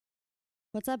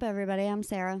What's up, everybody? I'm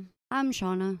Sarah. I'm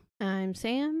Shauna. I'm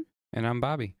Sam. And I'm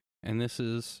Bobby. And this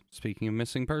is Speaking of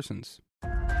Missing Persons.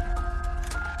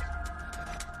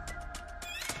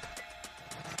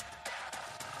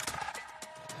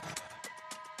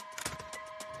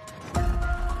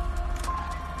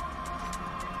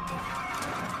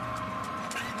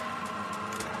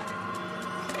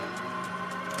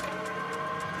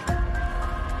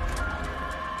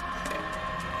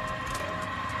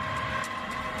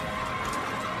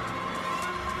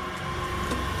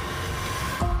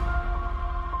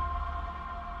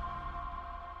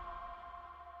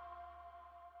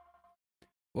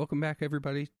 Welcome back,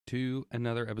 everybody, to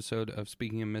another episode of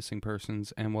Speaking of Missing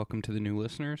Persons, and welcome to the new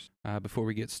listeners. Before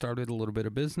we get started, a little bit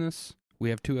of business. We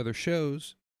have two other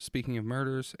shows, Speaking of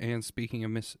Murders and Speaking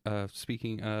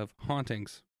of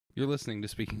Hauntings. You're listening to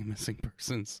Speaking of Missing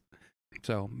Persons.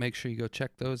 So make sure you go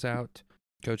check those out.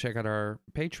 Go check out our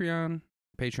Patreon,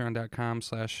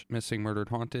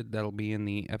 patreon.com/missingmurderedhaunted. That'll be in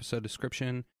the episode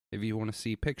description. If you want to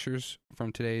see pictures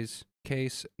from today's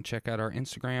case, check out our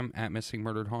Instagram at Missing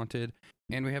Murdered Haunted.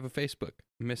 And we have a Facebook,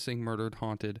 Missing Murdered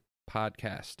Haunted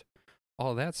Podcast.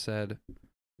 All that said,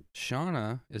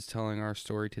 Shauna is telling our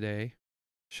story today.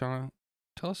 Shauna,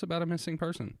 tell us about a missing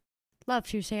person. Love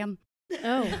to, Sam.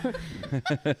 Oh.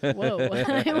 Whoa.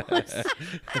 I was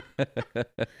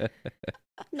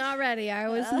not ready. I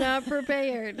was not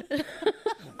prepared.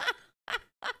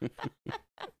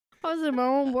 I was in my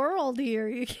own world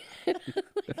here.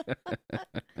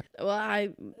 Well, I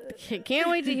can't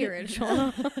wait to hear it,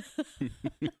 Shauna.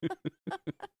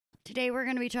 Today we're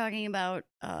going to be talking about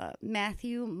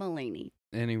Matthew Mullaney.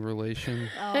 Any relation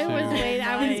I was going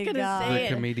to the say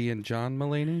it. comedian John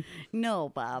Mullaney? No,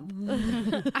 Bob.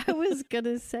 I was going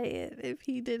to say it if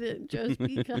he didn't, just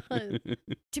because.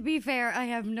 To be fair, I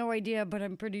have no idea, but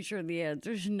I'm pretty sure the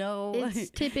answer's no. It's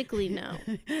typically no.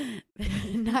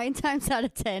 9 times out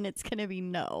of 10, it's going to be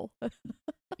no.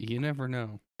 You never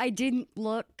know. I didn't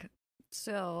look,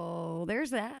 so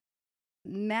there's that.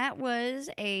 Matt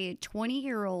was a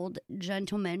 20-year-old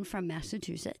gentleman from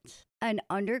Massachusetts, an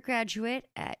undergraduate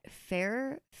at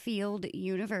Fairfield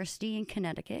University in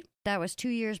Connecticut. That was 2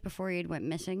 years before he had went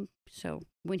missing. So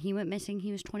when he went missing,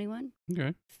 he was 21.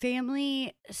 Okay.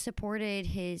 Family supported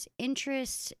his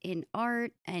interests in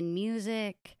art and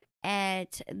music.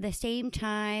 At the same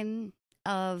time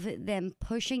of them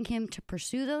pushing him to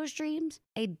pursue those dreams,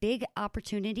 a big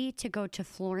opportunity to go to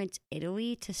Florence,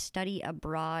 Italy to study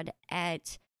abroad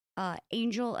at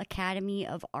Angel Academy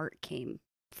of Art came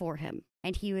for him,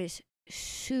 and he was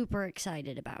super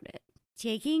excited about it.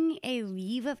 Taking a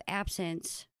leave of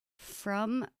absence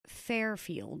from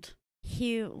Fairfield,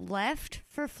 he left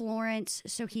for Florence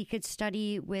so he could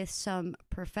study with some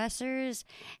professors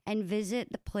and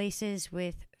visit the places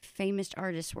with famous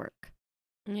artists' work.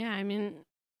 Yeah, I mean,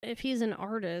 if he's an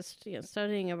artist,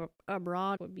 studying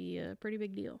abroad would be a pretty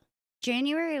big deal.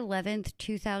 January 11th,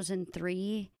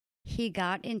 2003, he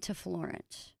got into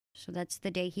Florence. So that's the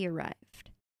day he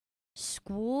arrived.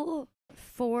 School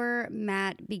for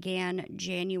Matt began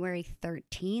January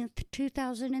 13th,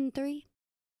 2003.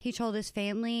 He told his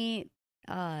family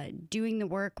doing the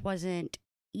work wasn't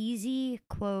easy,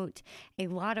 quote, a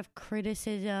lot of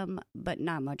criticism, but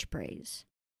not much praise.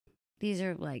 These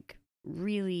are like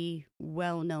really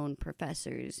well-known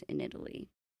professors in Italy.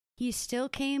 He still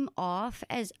came off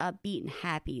as upbeat and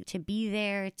happy to be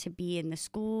there, to be in the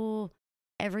school,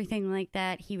 everything like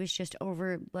that. He was just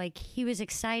he was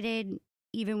excited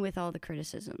even with all the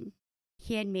criticism.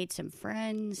 He had made some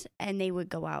friends and they would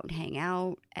go out and hang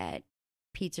out at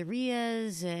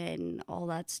pizzerias and all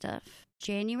that stuff.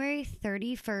 January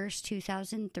 31st,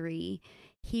 2003,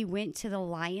 he went to the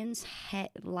Lions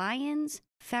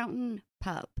Fountain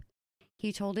Pub.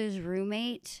 He told his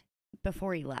roommate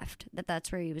before he left that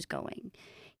that's where he was going.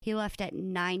 He left at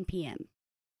 9 p.m.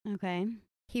 Okay.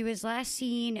 He was last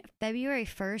seen February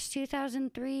 1st,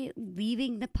 2003,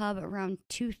 leaving the pub around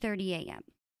 2:30 a.m.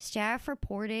 Staff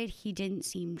reported he didn't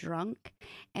seem drunk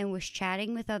and was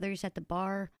chatting with others at the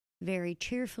bar very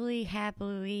cheerfully,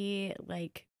 happily,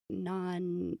 like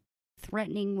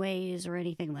non-threatening ways or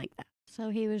anything like that.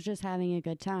 So he was just having a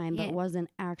good time, but Yeah.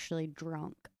 wasn't actually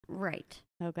drunk. Right.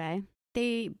 Okay.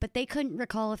 But they couldn't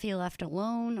recall if he left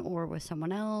alone or with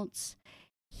someone else.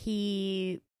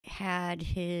 He had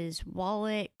his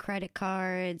wallet, credit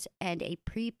cards, and a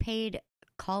prepaid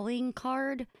calling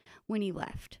card when he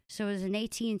left. So it was an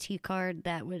AT&T card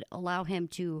that would allow him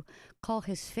to call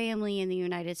his family in the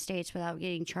United States without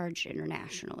getting charged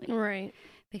internationally. Right.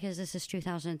 Because this is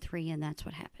 2003 and that's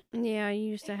what happened. Yeah, I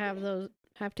used to have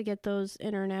to get those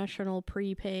international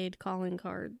prepaid calling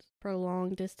cards for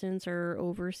long distance or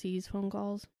overseas phone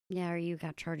calls. Yeah, or you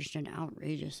got charged an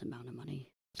outrageous amount of money.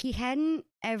 He hadn't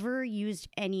ever used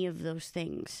any of those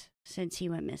things since he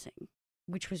went missing,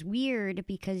 which was weird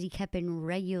because he kept in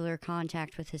regular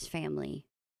contact with his family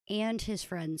and his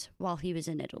friends while he was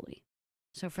in Italy.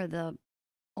 So for the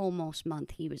almost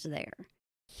month he was there.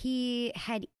 He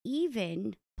had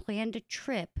even planned a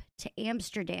trip to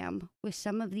Amsterdam with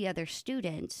some of the other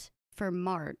students for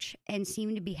March and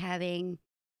seemed to be having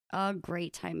a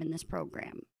great time in this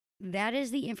program. That is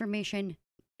the information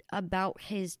about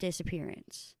his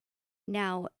disappearance.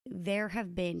 Now, there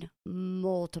have been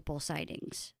multiple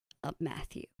sightings of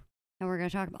Matthew, and we're going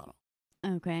to talk about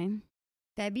them. Okay.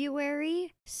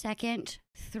 February 2nd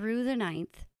through the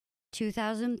 9th,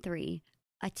 2003,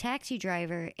 a taxi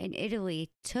driver in Italy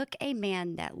took a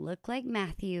man that looked like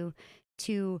Matthew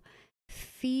to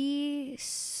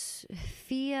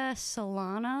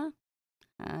Solana.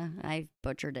 I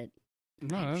butchered it.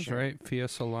 No, I'm that's sure. right. Fia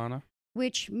Solana.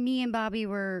 Which me and Bobby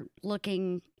were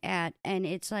looking at, and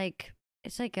it's like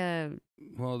a.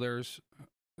 Well,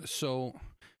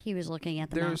 He was looking at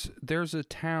the map. there's a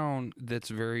town that's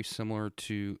very similar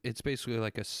to. It's basically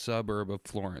like a suburb of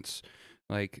Florence.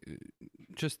 Like,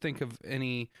 just think of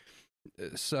any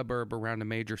suburb around a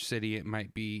major city. It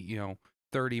might be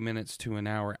 30 minutes to an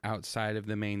hour outside of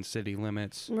the main city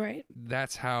limits. Right.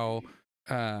 That's how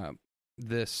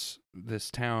this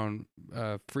town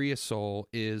Friasol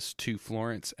is to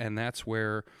Florence, and that's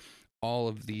where all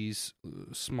of these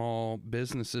small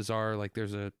businesses are. Like,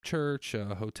 there's a church,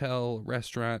 a hotel,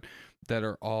 restaurant that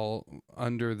are all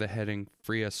under the heading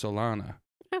Friasolana.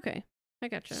 Okay. I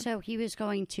gotcha. So he was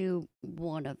going to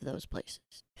one of those places.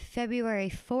 February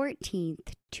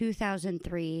 14th,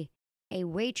 2003, a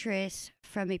waitress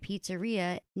from a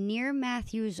pizzeria near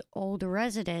Matthew's old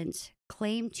residence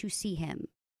claimed to see him.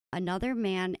 Another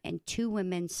man and 2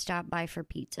 women stopped by for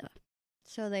pizza.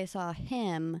 So they saw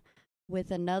him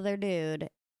with another dude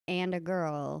and a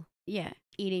girl Yeah,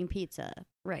 eating pizza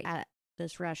right. at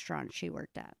this restaurant she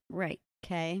worked at. Right.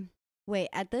 Okay. Wait,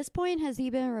 at this point, has he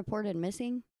been reported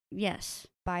missing Yes.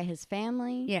 by his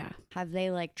family? Yeah. Have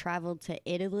they traveled to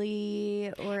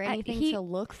Italy or anything to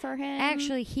look for him?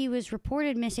 Actually, he was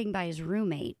reported missing by his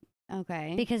roommate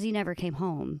Okay. because he never came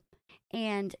home.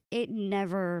 And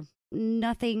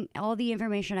nothing, all the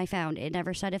information I found, it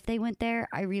never said if they went there.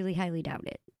 I really highly doubt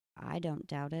it. I don't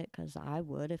doubt it because I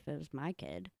would if it was my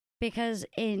kid. Because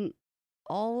in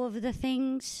all of the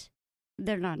things,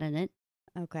 they're not in it.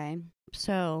 Okay.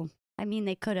 So, I mean,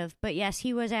 they could have. But yes,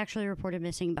 he was actually reported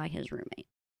missing by his roommate,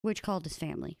 which called his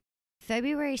family.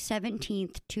 February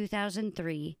 17th,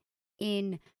 2003,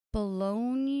 in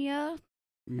Bologna.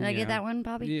 Did I get that one,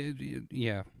 Bobby?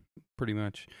 Yeah, pretty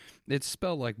much. It's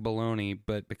spelled like bologna,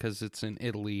 but because it's in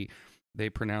Italy, they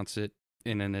pronounce it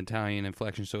in an Italian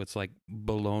inflection, so it's like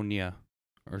Bologna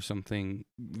or something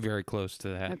very close to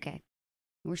that. Okay.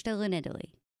 We're still in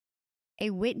Italy. A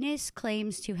witness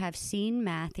claims to have seen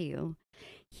Matthew.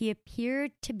 He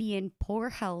appeared to be in poor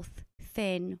health,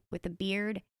 thin, with a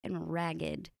beard, and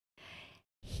ragged.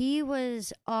 He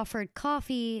was offered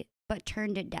coffee, but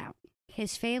turned it down.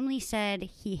 His family said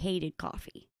he hated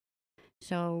coffee.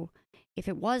 So if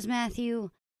it was Matthew,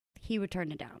 he would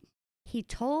turn it down. He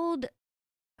told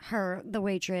her, the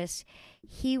waitress,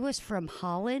 he was from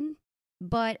Holland,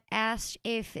 but asked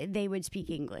if they would speak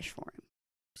English for him.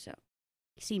 So,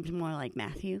 seems more like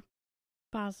Matthew.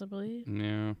 Possibly.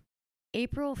 Yeah.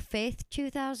 April 5th,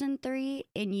 2003,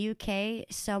 in UK,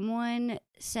 someone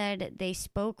said they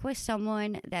spoke with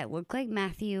someone that looked like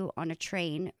Matthew on a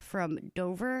train from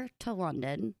Dover to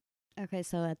London. Okay,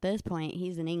 so at this point,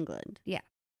 he's in England. Yeah.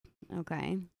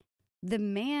 Okay. The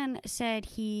man said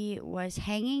he was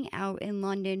hanging out in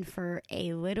London for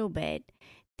a little bit,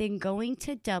 then going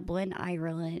to Dublin,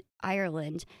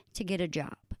 Ireland to get a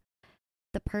job.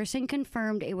 The person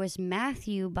confirmed it was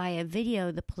Matthew by a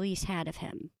video the police had of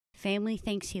him. Family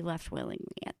thinks he left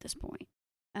willingly at this point.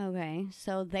 Okay,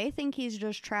 so they think he's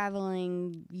just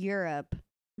traveling Europe,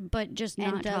 But just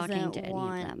and not talking doesn't to any of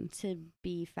want them. to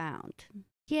be found.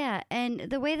 Yeah, and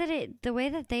that's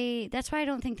why I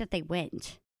don't think that they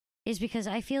went, is because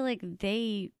I feel like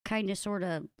they kind of sort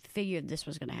of figured this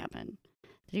was going to happen.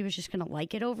 That he was just going to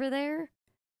like it over there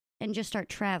and just start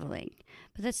traveling.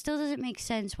 But that still doesn't make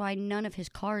sense why none of his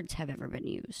cards have ever been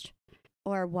used.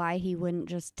 Or why he wouldn't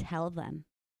just tell them.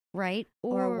 Right?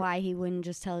 Or why he wouldn't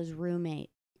just tell his roommate.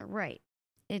 Right.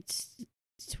 It's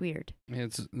weird.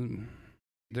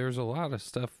 There's a lot of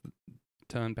stuff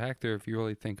to unpack there if you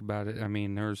really think about it. I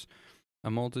mean, there's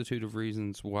a multitude of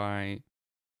reasons why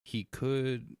he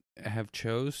could have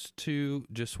chose to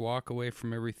just walk away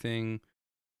from everything.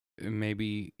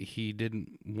 Maybe he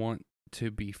didn't want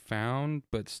to be found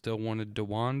but still wanted to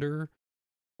wander,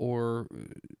 or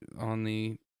on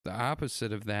the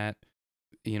opposite of that,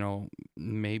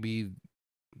 maybe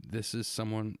this is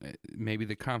someone, maybe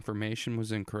the confirmation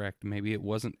was incorrect. Maybe it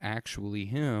wasn't actually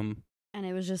him. And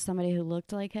it was just somebody who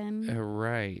looked like him.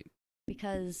 Right.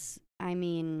 Because, I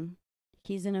mean,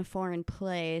 he's in a foreign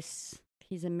place.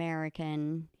 He's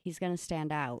American. He's going to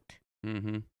stand out.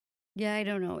 Mm-hmm. Yeah, I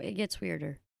don't know. It gets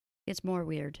weirder. It's more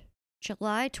weird.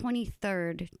 July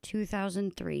 23rd,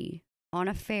 2003, on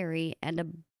a ferry and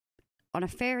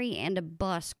a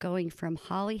bus going from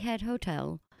Holyhead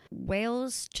Hotel,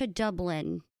 Wales to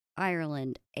Dublin,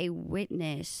 Ireland, a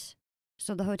witness,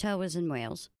 so the hotel was in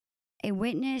Wales, a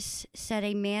witness said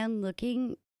a man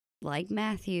looking like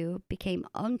Matthew became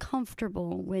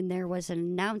uncomfortable when there was an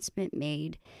announcement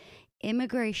made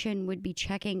immigration would be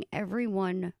checking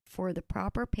everyone for the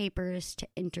proper papers to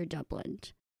enter Dublin.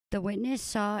 The witness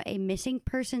saw a missing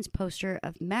persons poster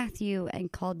of Matthew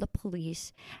and called the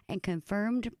police, and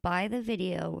confirmed by the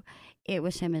video it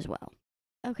was him as well.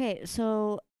 Okay,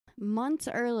 so months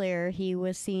earlier, he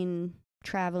was seen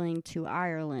traveling to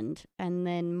Ireland, and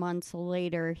then months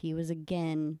later, he was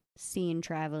again seen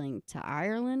traveling to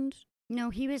Ireland. No,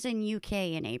 he was in UK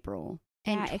in April.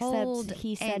 Yeah, And told, except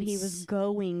he said he was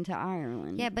going to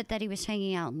Ireland. Yeah, but that he was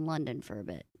hanging out in London for a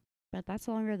bit. But that's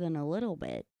longer than a little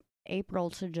bit. April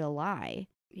to July.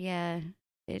 Yeah.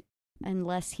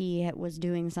 Unless he was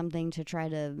doing something to try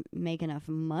to make enough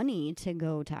money to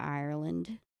go to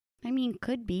Ireland. I mean,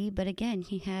 could be, but again,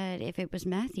 if it was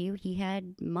Matthew, he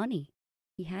had money.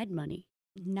 He had money.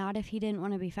 Not if he didn't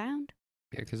want to be found.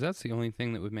 Yeah, because that's the only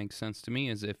thing that would make sense to me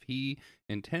is if he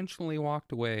intentionally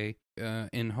walked away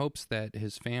in hopes that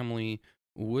his family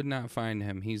would not find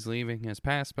him. He's leaving his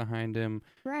past behind him.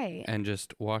 Right. And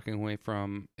just walking away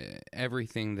from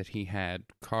everything that he had,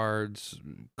 cards,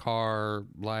 car,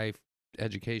 life,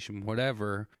 education,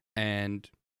 whatever, and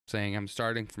saying, I'm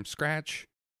starting from scratch,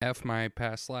 F my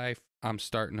past life, I'm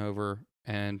starting over,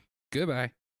 and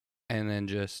goodbye. And then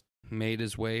just made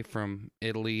his way from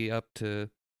Italy up to,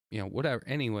 whatever.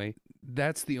 Anyway,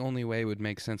 that's the only way it would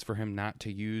make sense for him not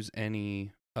to use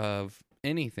any of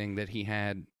anything that he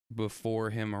had before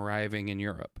him arriving in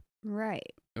Europe.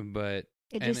 Right. But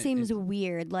it just seems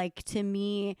weird. Like, to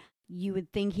me, you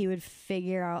would think he would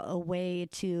figure out a way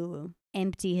to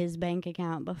empty his bank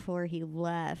account before he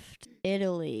left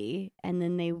Italy, and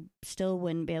then they still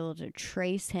wouldn't be able to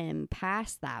trace him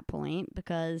past that point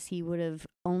because he would have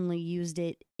only used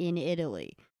it in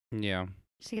Italy. Yeah.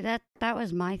 See, that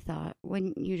was my thought.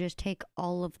 Wouldn't you just take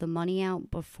all of the money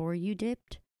out before you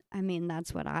dipped? I mean,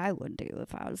 that's what I would do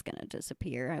if I was going to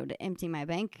disappear. I would empty my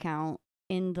bank account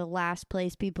in the last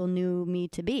place people knew me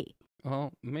to be.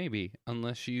 Well, maybe,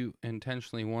 unless you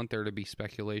intentionally want there to be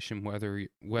speculation whether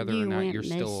or not you're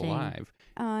still alive.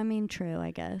 I mean, true,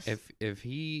 I guess. If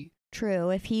he...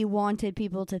 True, if he wanted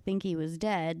people to think he was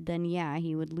dead, then yeah,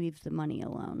 he would leave the money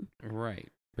alone. Right,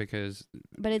 because...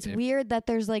 But it's weird that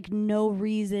there's, like, no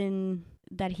reason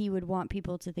that he would want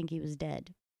people to think he was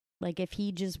dead. Like, if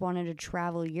he just wanted to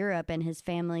travel Europe and his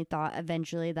family thought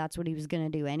eventually that's what he was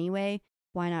going to do anyway,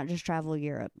 why not just travel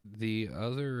Europe? The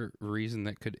other reason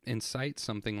that could incite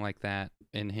something like that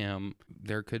in him,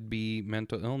 there could be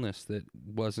mental illness that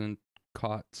wasn't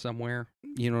caught somewhere.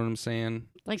 You know what I'm saying?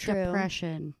 Like True.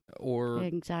 depression, or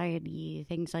anxiety,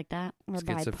 things like that. Or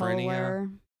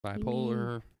schizophrenia, bipolar.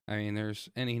 bipolar. I mean, there's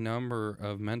any number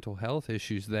of mental health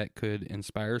issues that could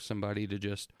inspire somebody to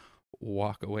just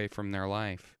walk away from their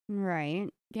life. Right.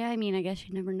 Yeah, I mean, I guess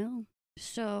you never know.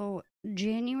 So,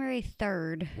 January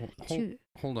 3rd.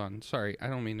 Hold on. Sorry, I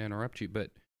don't mean to interrupt you,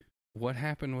 but what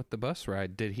happened with the bus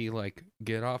ride? Did he,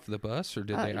 get off the bus, or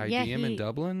did they ID him in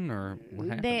Dublin, or what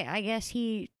happened? I guess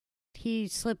he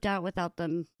slipped out without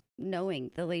them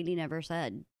knowing. The lady never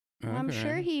said. Okay. I'm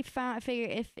sure he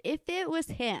figured if it was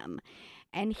him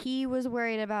and he was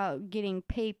worried about getting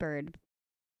papered,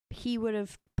 he would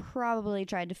have probably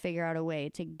tried to figure out a way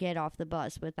to get off the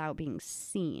bus without being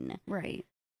seen. Right.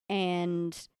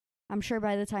 And I'm sure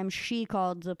by the time she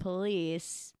called the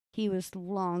police, he was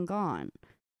long gone.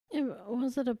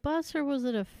 Was it a bus or was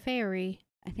it a ferry?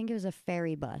 I think it was a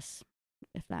ferry bus,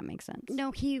 if that makes sense.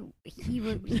 No, he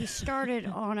started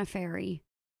on a ferry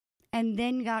and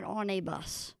then got on a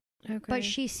bus. Okay. But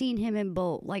she seen him in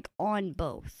both, on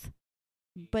both.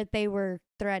 But they were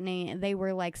threatening, they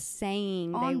were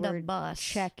saying On they the were bus.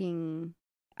 checking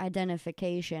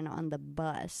identification on the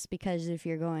bus, because if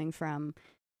you're going from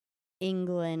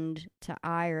England to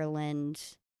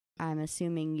Ireland, I'm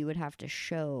assuming you would have to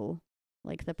show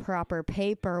the proper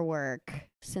paperwork,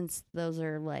 since those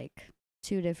are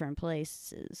two different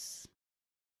places.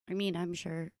 I mean, I'm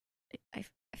sure I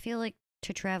feel like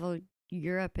to travel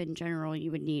Europe in general,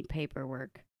 you would need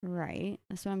paperwork. Right.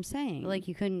 That's what I'm saying. Like,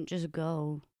 you couldn't just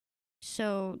go.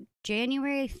 So,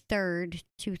 January 3rd,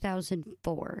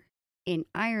 2004, in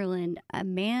Ireland, a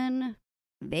man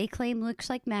they claim looks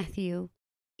like Matthew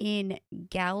in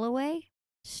Galloway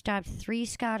stopped 3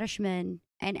 Scottish men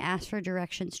and asked for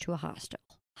directions to a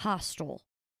hostel.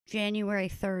 January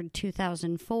 3rd,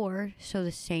 2004, so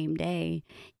the same day,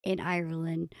 in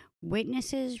Ireland,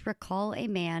 witnesses recall a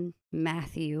man,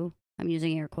 Matthew, I'm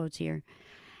using air quotes here,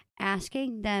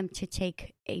 asking them to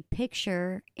take a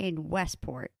picture in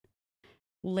Westport.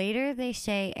 Later, they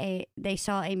say they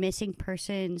saw a missing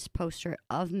persons poster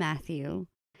of Matthew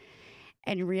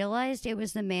and realized it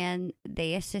was the man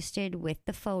they assisted with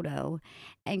the photo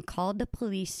and called the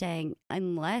police saying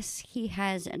unless he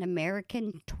has an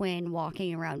American twin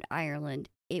walking around Ireland,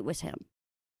 it was him.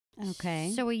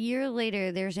 Okay. So a year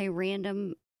later, there's a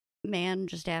random man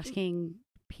just asking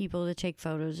people to take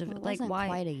photos of Well, it. it Like, wasn't why?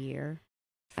 quite a year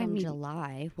I from mean-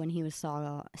 July when he was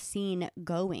seen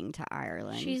going to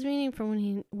Ireland. She's meaning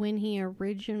from when he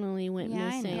originally went Yeah,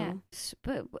 I missing. know.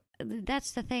 Yeah, but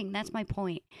that's the thing. That's my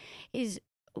point. Is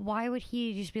why would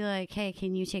he just be like, "Hey,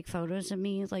 can you take photos of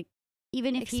me?" Like,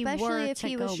 even if he were Especially if to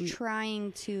he go, was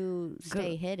trying to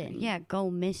stay hidden. yeah, go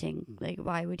missing. Like,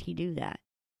 why would he do that?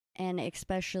 And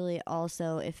especially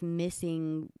also if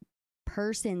missing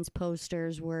persons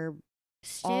posters were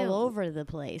Still, all over the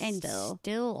place and still.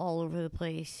 all over the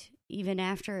place, even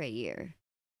after a year.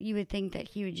 You would think that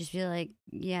he would just be like,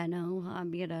 "Yeah, no,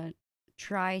 I'm gonna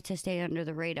try to stay under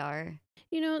the radar."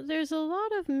 You know, there's a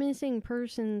lot of missing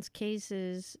persons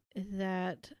cases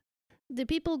that the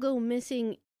people go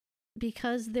missing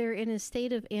because they're in a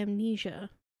state of amnesia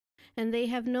and they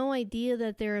have no idea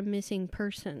that they're a missing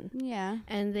person Yeah.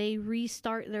 and they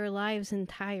restart their lives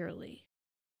entirely.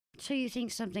 So you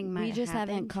think something might We just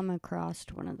happen? haven't come across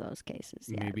one of those cases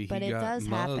yet. Maybe he but it got does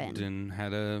mugged happen. and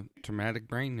had a traumatic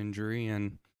brain injury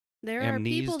and There are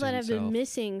people Amnesed that have been himself.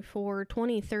 missing for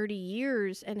 20, 30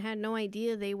 years and had no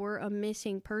idea they were a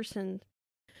missing person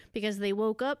because they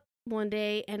woke up one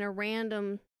day in a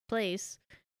random place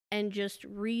and just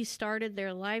restarted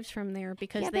their lives from there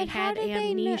because Yeah, they but how had did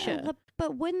they know- amnesia.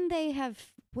 But wouldn't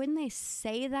they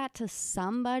say that to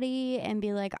somebody and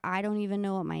be like, I don't even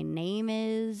know what my name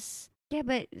is? Yeah,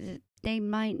 but they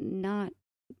might not.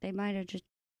 They might have just.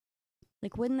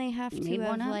 Like, wouldn't they have to Made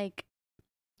one have up? like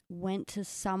went to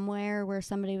somewhere where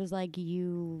somebody was like,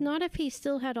 you Not if he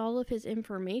still had all of his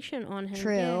information on him.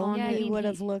 true? on Yeah, him. He would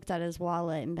have looked at his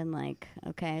wallet and been like,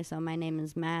 okay, so my name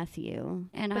is Matthew.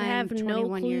 And But I'm have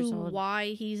 21 no years clue old.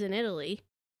 why he's in Italy.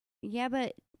 Yeah,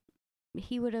 but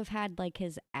he would have had like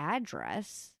his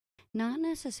address. Not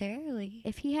necessarily.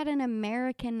 If he had an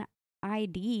American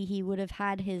ID, he would have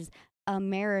had his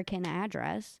American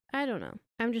address. I don't know.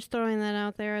 I'm just throwing that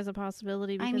out there as a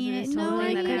possibility because mean, it is it- no, something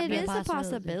I that mean, happened. it is a possibility.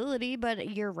 possibility, but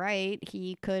you're right.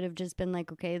 He could have just been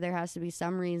like, okay, there has to be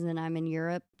some reason I'm in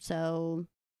Europe. So,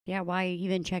 Yeah, why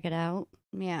even check it out?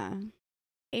 yeah.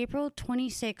 April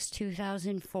 26,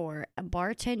 2004, a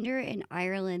bartender in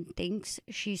Ireland thinks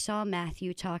she saw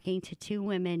Matthew talking to 2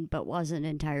 women but wasn't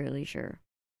entirely sure.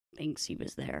 Thinks he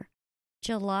was there.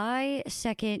 July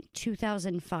 2nd,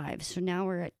 2005. So now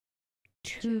we're at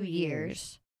 2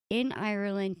 years. In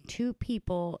Ireland, 2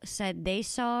 people said they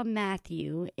saw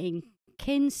Matthew in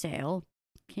Kinsale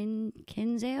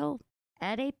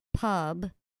at a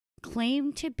pub.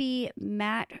 Claimed to be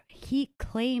Matt. He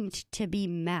claimed to be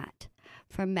Matt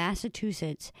from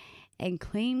Massachusetts and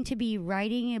claimed to be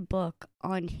writing a book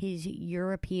on his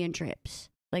European trips.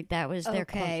 Like, that was their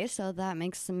Okay, so that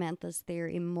makes Samantha's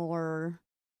theory more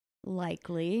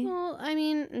likely. Well, I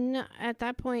mean, no, at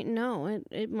that point, no.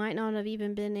 It might not have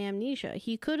even been amnesia.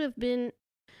 He could have been...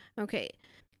 Okay,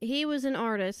 he was an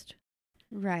artist,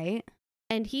 Right.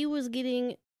 and he was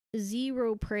getting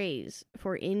 0 praise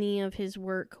for any of his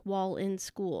work while in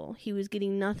school. He was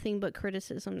getting nothing but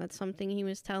criticism. That's something he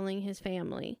was telling his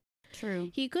family.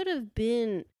 True. He could have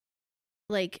been,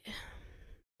 like,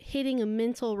 hitting a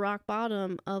mental rock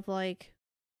bottom of, like,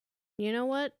 you know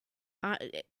what?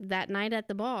 That night at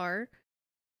the bar,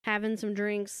 having some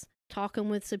drinks, talking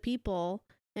with some people,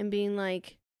 and being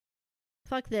like,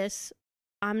 fuck this.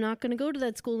 I'm not going to go to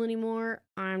that school anymore.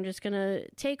 I'm just going to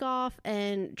take off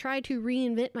and try to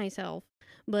reinvent myself,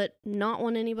 but not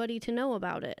want anybody to know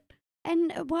about it.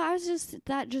 And well,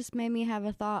 that just made me have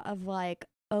a thought of like,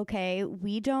 okay,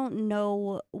 we don't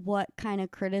know what kind of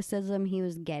criticism he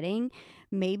was getting.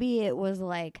 Maybe it was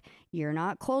like, you're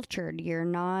not cultured, you're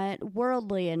not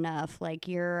worldly enough, like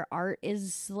your art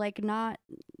is like not,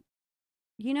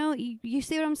 you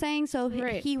see what I'm saying? So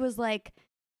Right. he was like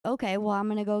okay, well, I'm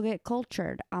going to go get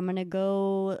cultured. I'm going to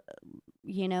go,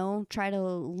 try to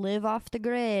live off the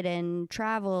grid and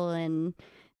travel and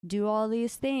do all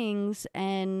these things.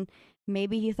 And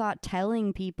maybe he thought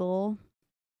telling people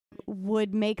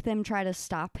would make them try to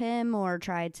stop him or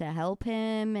try to help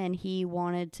him. And he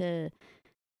wanted to,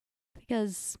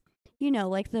 because,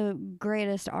 like the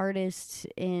greatest artists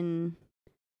in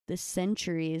the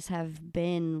centuries have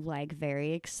been like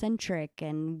very eccentric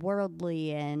and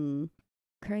worldly and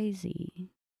crazy.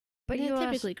 But you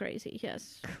typically crazy,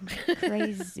 yes.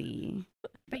 Crazy.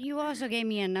 But you also gave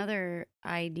me another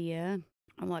idea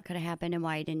on what could have happened and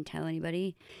why he didn't tell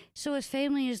anybody. So his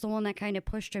family is the one that kind of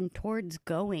pushed him towards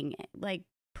going, like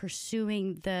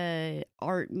pursuing the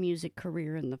art music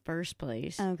career in the first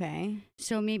place. Okay.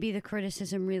 So maybe the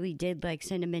criticism really did like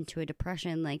send him into a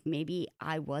depression. Like maybe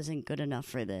I wasn't good enough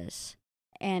for this.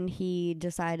 And he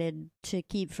decided to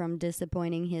keep from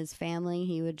disappointing his family.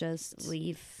 He would just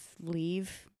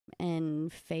leave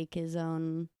and fake his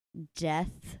own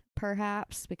death,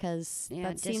 perhaps, because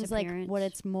that seems like what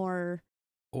it's more.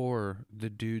 Or the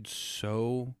dude's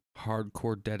so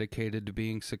hardcore dedicated to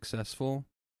being successful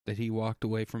that he walked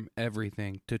away from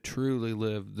everything to truly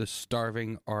live the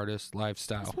starving artist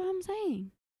lifestyle. That's what I'm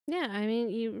saying. Yeah, I mean,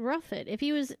 you rough it. If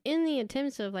he was in the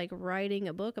attempts of like writing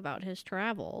a book about his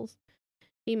travels,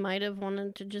 he might have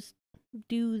wanted to just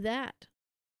do that.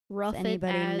 Rough Does it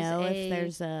anybody as know a, if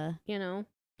there's a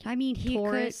I mean, he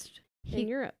tourist could, in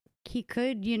Europe. He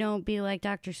could, be like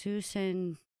Dr. Seuss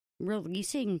and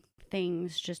releasing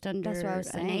things just under That's what I was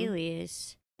an saying.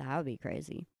 alias. That would be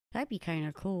crazy. That'd be kind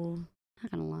of cool.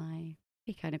 Not gonna lie.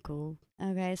 Be kind of cool.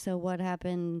 Okay, so what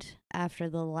happened after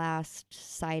the last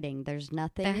sighting? There's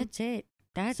nothing. That's it.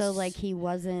 That's so like he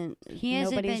wasn't. He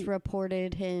hasn't nobody's been-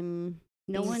 reported him.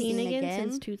 No being one's Seen seen again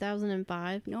since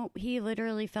 2005. Nope, he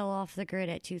literally fell off the grid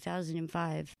at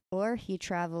 2005. Or he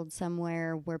traveled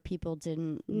somewhere where people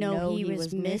didn't No, know he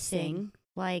was missing.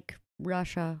 Like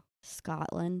Russia.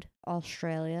 Scotland,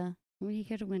 Australia, Well, he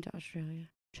could have went to Australia.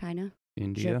 China.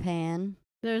 India. Japan.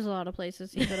 There's a lot of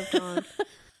places he could have gone.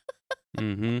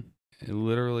 Mm-hmm.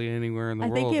 Literally anywhere in the I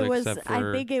world think it was. except for...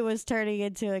 I think it was turning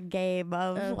into a game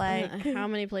of like. How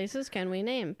many places can we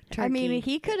name? I mean, Turkey.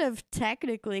 he could have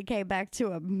technically came back to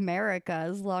America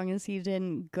as long as he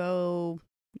didn't go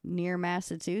near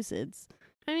Massachusetts.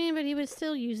 I mean, but he was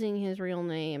still using his real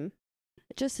name.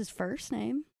 Just his first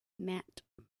name. Matt.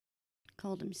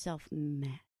 Called himself Matt.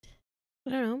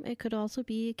 I don't know. It could also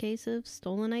be a case of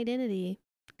stolen identity.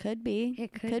 Could be.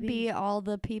 It could Could be. be all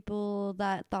the people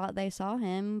that thought they saw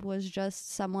him was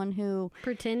just someone who,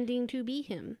 Pretending to be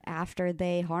him. after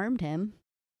they harmed him,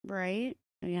 Right?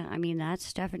 Yeah, I mean, that's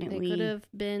It definitely... could have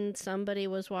been somebody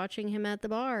was watching him at the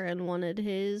bar and wanted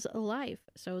his life,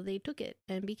 so they took it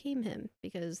and became him,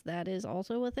 because that is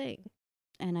also a thing.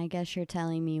 and I guess you're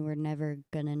telling me we're never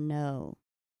gonna know,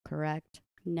 correct?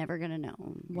 Never gonna know.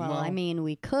 Well, I Well- mean,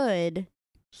 we could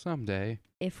Someday.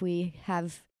 if we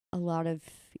have a lot of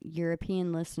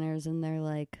European listeners and they're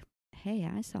like, hey,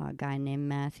 I saw a guy named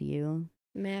Matthew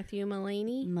Matthew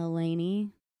Mullaney. Mullaney.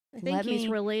 I think Let he's me-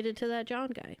 related to that John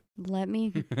guy. Let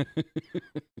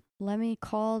me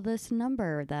call this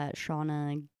number that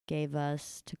Shauna gave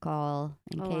us to call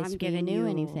in Oh, case I'm we giving knew you-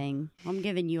 anything. I'm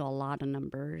giving you a lot of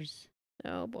numbers.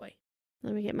 Oh boy.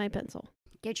 Let me get my pencil.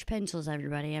 Get your pencils,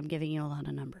 everybody. I'm giving you a lot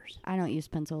of numbers. I don't use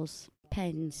pencils.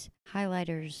 Pens,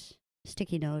 highlighters,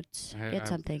 sticky notes. Get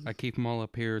something. I keep them all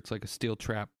up here. It's like a steel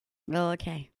trap. Oh,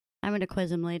 okay. I'm going to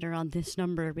quiz him later on this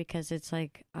number because it's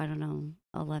like, I don't know,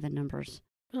 11 numbers.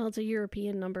 Well, it's a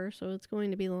European number, so it's going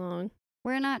to be long.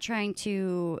 We're not trying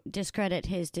to discredit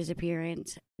his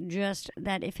disappearance, just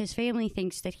that if his family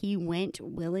thinks that he went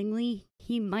willingly,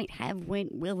 he might have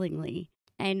went willingly.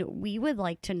 And we would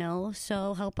like to know,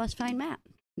 so help us find Matt.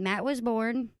 Matt was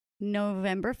born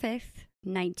November 5th,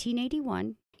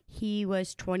 1981. He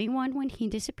was 21 when he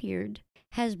disappeared,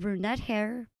 has brunette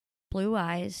hair, blue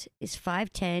eyes, is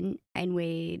 5'10", and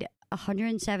weighed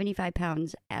 175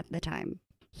 pounds at the time.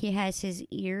 He has his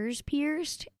ears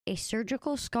pierced, a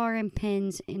surgical scar and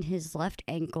pins in his left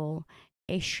ankle,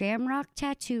 a shamrock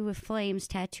tattoo with flames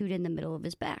tattooed in the middle of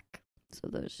his back. So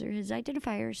those are his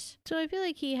identifiers. So I feel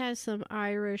like he has some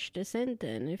Irish descent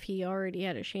then, if he already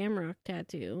had a shamrock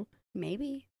tattoo.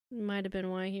 Maybe. Might have been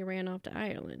why he ran off to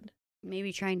Ireland.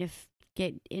 Maybe trying to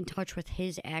get in touch with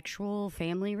his actual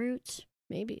family roots.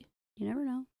 Maybe. You never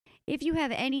know. If you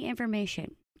have any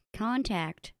information,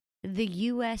 contact the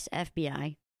U.S.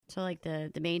 FBI. So like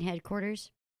the main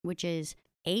headquarters, which is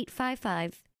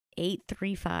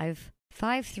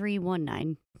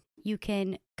 855-835-5319. You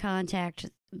can contact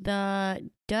the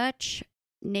Dutch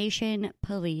Nation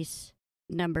Police.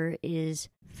 Number is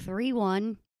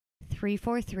 31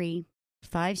 343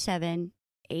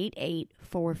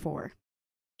 578844.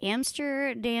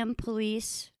 Amsterdam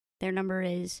Police, their number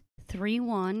is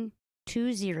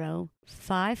 3120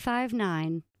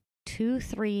 559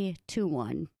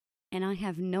 2321. And I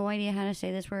have no idea how to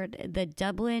say this word. The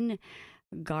Dublin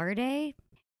Gardaí,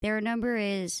 their number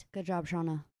is, Good job,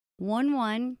 Shauna.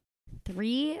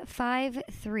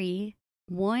 11353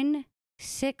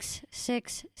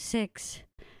 1666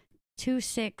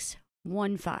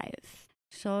 2615.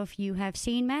 So if you have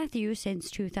seen Matthew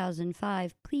since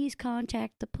 2005, please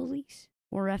contact the police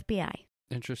or FBI.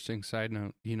 Interesting side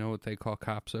note. You know what they call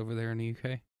cops over there in the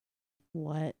UK?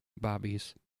 What?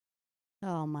 Bobbies.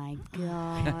 Oh my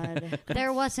God.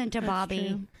 There wasn't a That's Bobby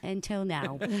true. until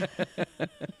now.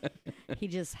 He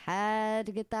just had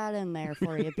to get that in there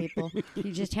for you, people.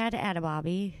 You just had to add a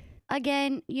Bobby.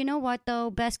 Again, you know what, though?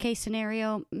 Best case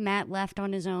scenario, Matt left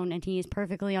on his own and he is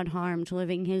perfectly unharmed,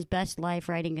 living his best life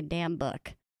writing a damn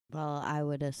book. Well, I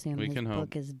would assume We his can book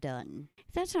hope. is done.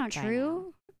 That's not By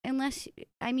true. Unless,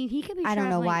 I mean, he could be I don't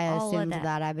know traveling why I all of assumed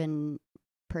that. I've been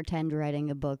pretend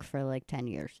writing a book for like 10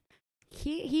 years.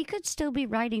 He could still be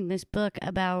writing this book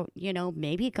about, you know,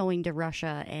 maybe going to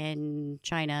Russia and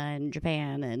China and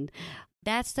Japan, and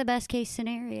that's the best case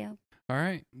scenario. All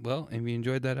right. Well, if you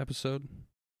enjoyed that episode,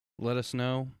 let us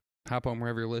know. Hop on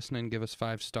wherever you're listening. Give us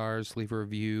 5 stars. Leave a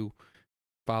review.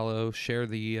 Follow. Share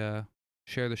the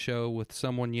show with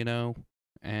someone you know.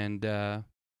 And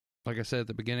like I said at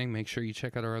the beginning, make sure you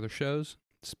check out our other shows.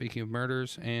 Speaking of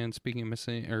murders and speaking of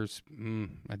missing,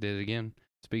 I did it again.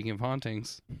 Speaking of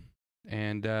hauntings,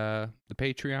 and the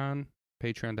Patreon,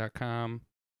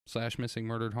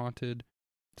 patreon.com/missingmurderedhaunted.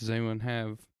 Does anyone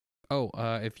have?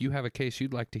 If you have a case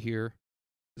you'd like to hear,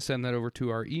 send that over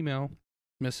to our email,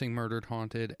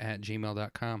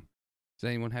 missingmurderedhaunted@gmail.com. Does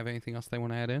anyone have anything else they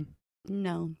want to add in?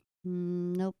 No.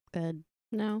 Nope, good.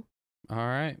 No. All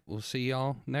right. We'll see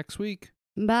y'all next week.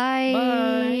 Bye.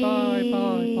 Bye. Bye.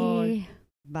 Bye.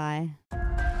 Bye.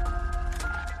 Bye.